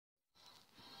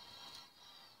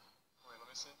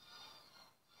listen.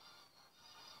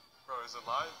 Bro, is it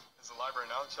live? Is it live right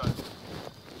now, chat?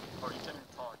 Oh, you can't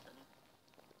even talk, can you?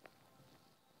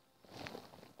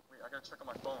 Wait, I gotta check on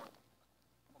my phone.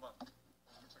 Hold on.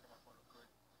 Let me check on my phone real quick.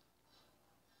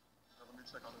 Yo, let me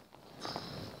check on it.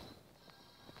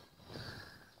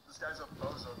 This guy's a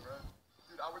bozo, bro.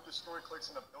 Dude, I would destroy clicks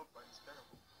in a build fight. It's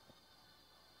terrible.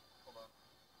 Hold on.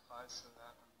 Hi,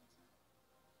 Cenat on YouTube.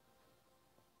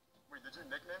 Wait, did you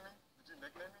nickname me? Did you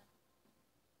nickname me?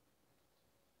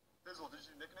 Fizzle, did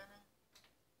you nickname me?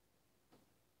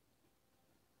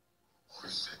 Oh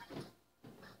shit.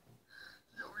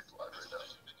 Yo, he's live right now.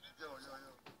 Yo.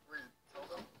 Wait, tell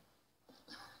them.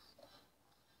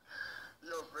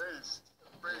 Yo, Brace,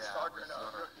 yeah, talk right now.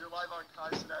 You're live on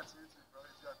Kai Cenat's YouTube, bro.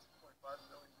 He's got 2.5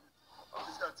 million views.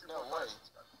 He's got 2.5 million.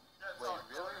 Yeah, wait,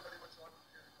 really?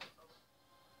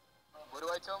 What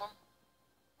do I tell him?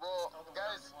 Well,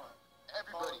 guys,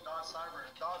 everybody.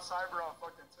 Dot Cyber on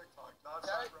fucking TikTok. Dot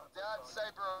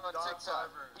Cyber on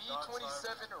TikTok.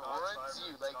 B27 runs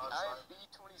you. Like, I am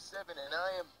B27 and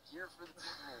I am here for the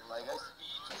people. Like, I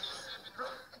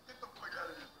B27. Get the fuck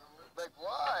out of here, bro. Like,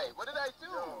 why? What did I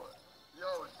do? Yo,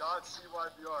 dot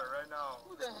CYBR right now.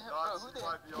 Who the hell, bro? Who the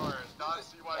hell? Dot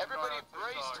CYBR. Everybody,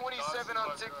 Brace27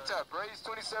 on TikTok.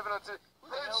 Brace27 on TikTok.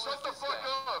 Brace, shut the fuck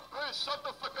up. Brace, shut the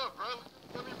fuck up, bro.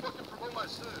 Let me fucking promote my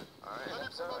shit. Alright, Let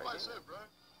me promote my shit, bro.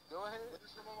 Go ahead. Let me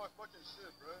promote my fucking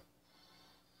shit, bro.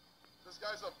 This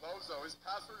guy's a bozo. His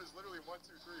password is literally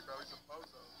 123, bro. He's a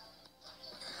bozo.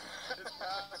 His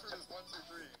password is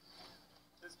 123.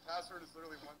 His password is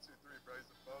literally 123, bro.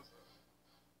 He's a bozo.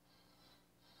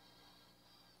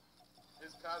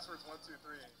 His password's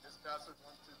 123. His password's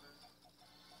 123.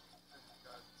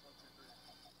 Guys, it's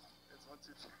 123. It's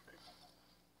 123.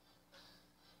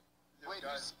 Yo, wait,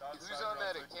 guys, who's on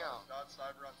that account? Dot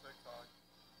Cyber on TikTok.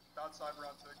 Dot Cyber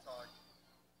on TikTok.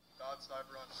 Dot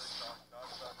Cyber on TikTok. Dot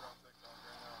Cyber on TikTok.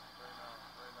 Right now.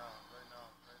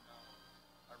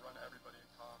 I run everybody in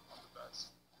comp. I'm the best.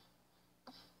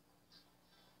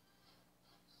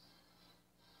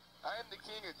 I am the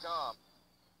king of comp.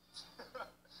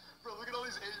 Bro, look at all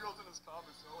these 8-year-olds in his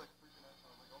comments. They're all like freaking out.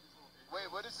 Like all these little 8-year-olds. Wait,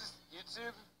 what is this?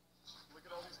 YouTube? Look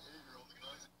at all these 8-year-olds,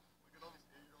 guys. Look at all these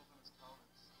 8-year-olds in his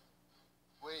comments.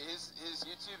 Wait, his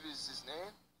YouTube is his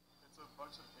name? It's a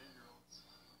bunch of 8-year-olds.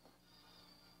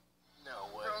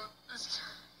 No way. Bro, this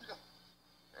There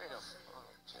ain't no.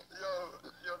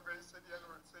 Yo, Ray, say the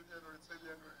N-word.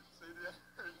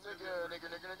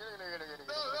 Nigga.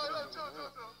 No, chill.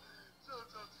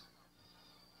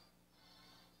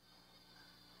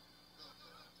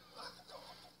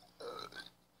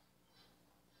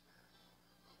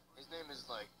 His name is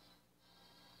like.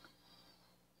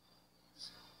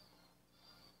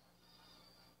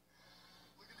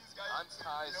 Look at these guys. I'm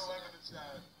Tyson.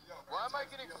 Why am I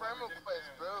getting friend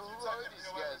requests, bro? Who are these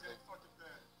guys? If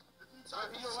you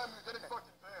type BLM, you're getting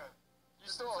fucking banned. You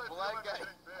stole a black guy. If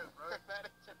you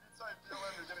type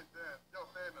BLM, you're getting banned. Yo,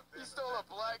 ban them. He stole a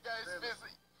black guy's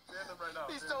business. Ban them right now.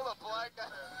 He stole a black guy.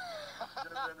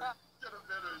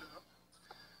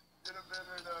 Get him banned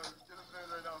right now. Get him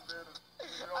banned right now. Ban him.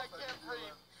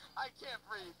 I can't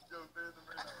breathe. Yo, ban them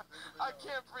right now. I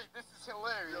can't breathe. This is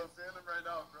hilarious. Yo, ban them right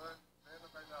now, bro. Ban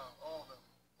them right now. All of them.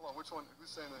 Hold on, which one?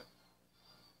 Who's saying it?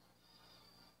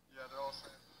 Yeah, they're all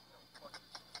saying it. Yo, fuck it.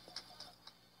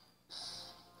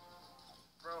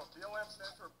 Bro, BLM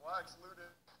stands for Blacks, Looted,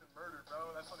 and Murdered,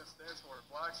 bro. That's what it stands for.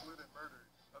 Blacks, Looted, and Murdered.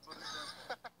 That's what it stands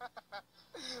for.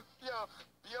 Yo,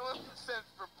 BLM stands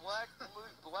for Blacks,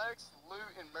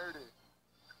 Loot, and Murder.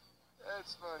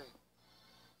 That's funny.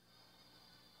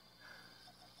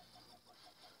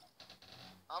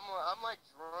 I'm like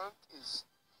drunk as.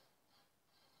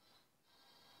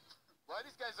 Why are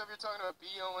these guys over here talking about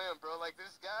BLM, bro? Like,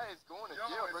 this guy is going to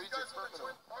jail, bro. If you guys want to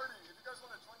join the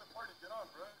party, get on,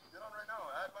 bro. Get on right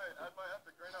now. Add my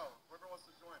epic right now. Whoever wants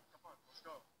to join, come on, let's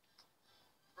go.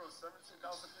 Bro, 17,000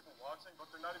 people watching,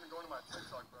 but they're not even going to my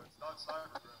TikTok, bro. It's not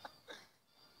Cyber, bro.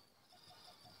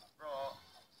 Bro,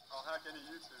 I'll hack any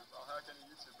YouTube. Bro.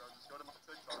 Just go to my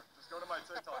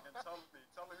TikTok. And tell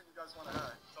me who you guys want to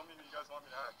hack. Tell me who you guys want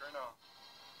me to hack right now.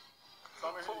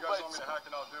 Tell me who you guys want me to hack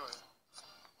and I'll do it.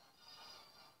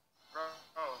 Bro,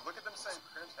 look at them saying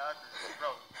cringe hackers.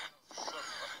 Bro, so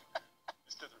funny.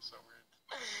 These kids are so weird.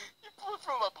 You blew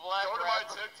from a black Go to rapper.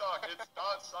 my TikTok. It's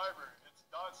 .cyber. It's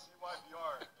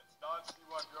 .cyber. It's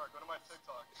 .cyber. Go to my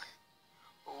TikTok.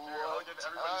 Here, I'll give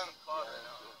everybody some clout right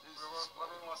now.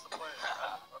 Whoever wants to play. Let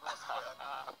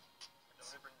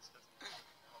me bring these kids in.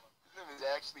 His name is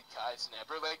actually Kai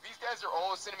Cenat, bro. Like, these guys are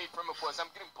all sending me promo codes.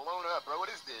 I'm getting blown up, bro. What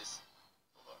is this?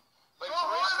 Hold on. Like, Bro,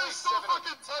 why are they still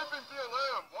fucking typing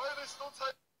BLM? Why are they still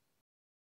typing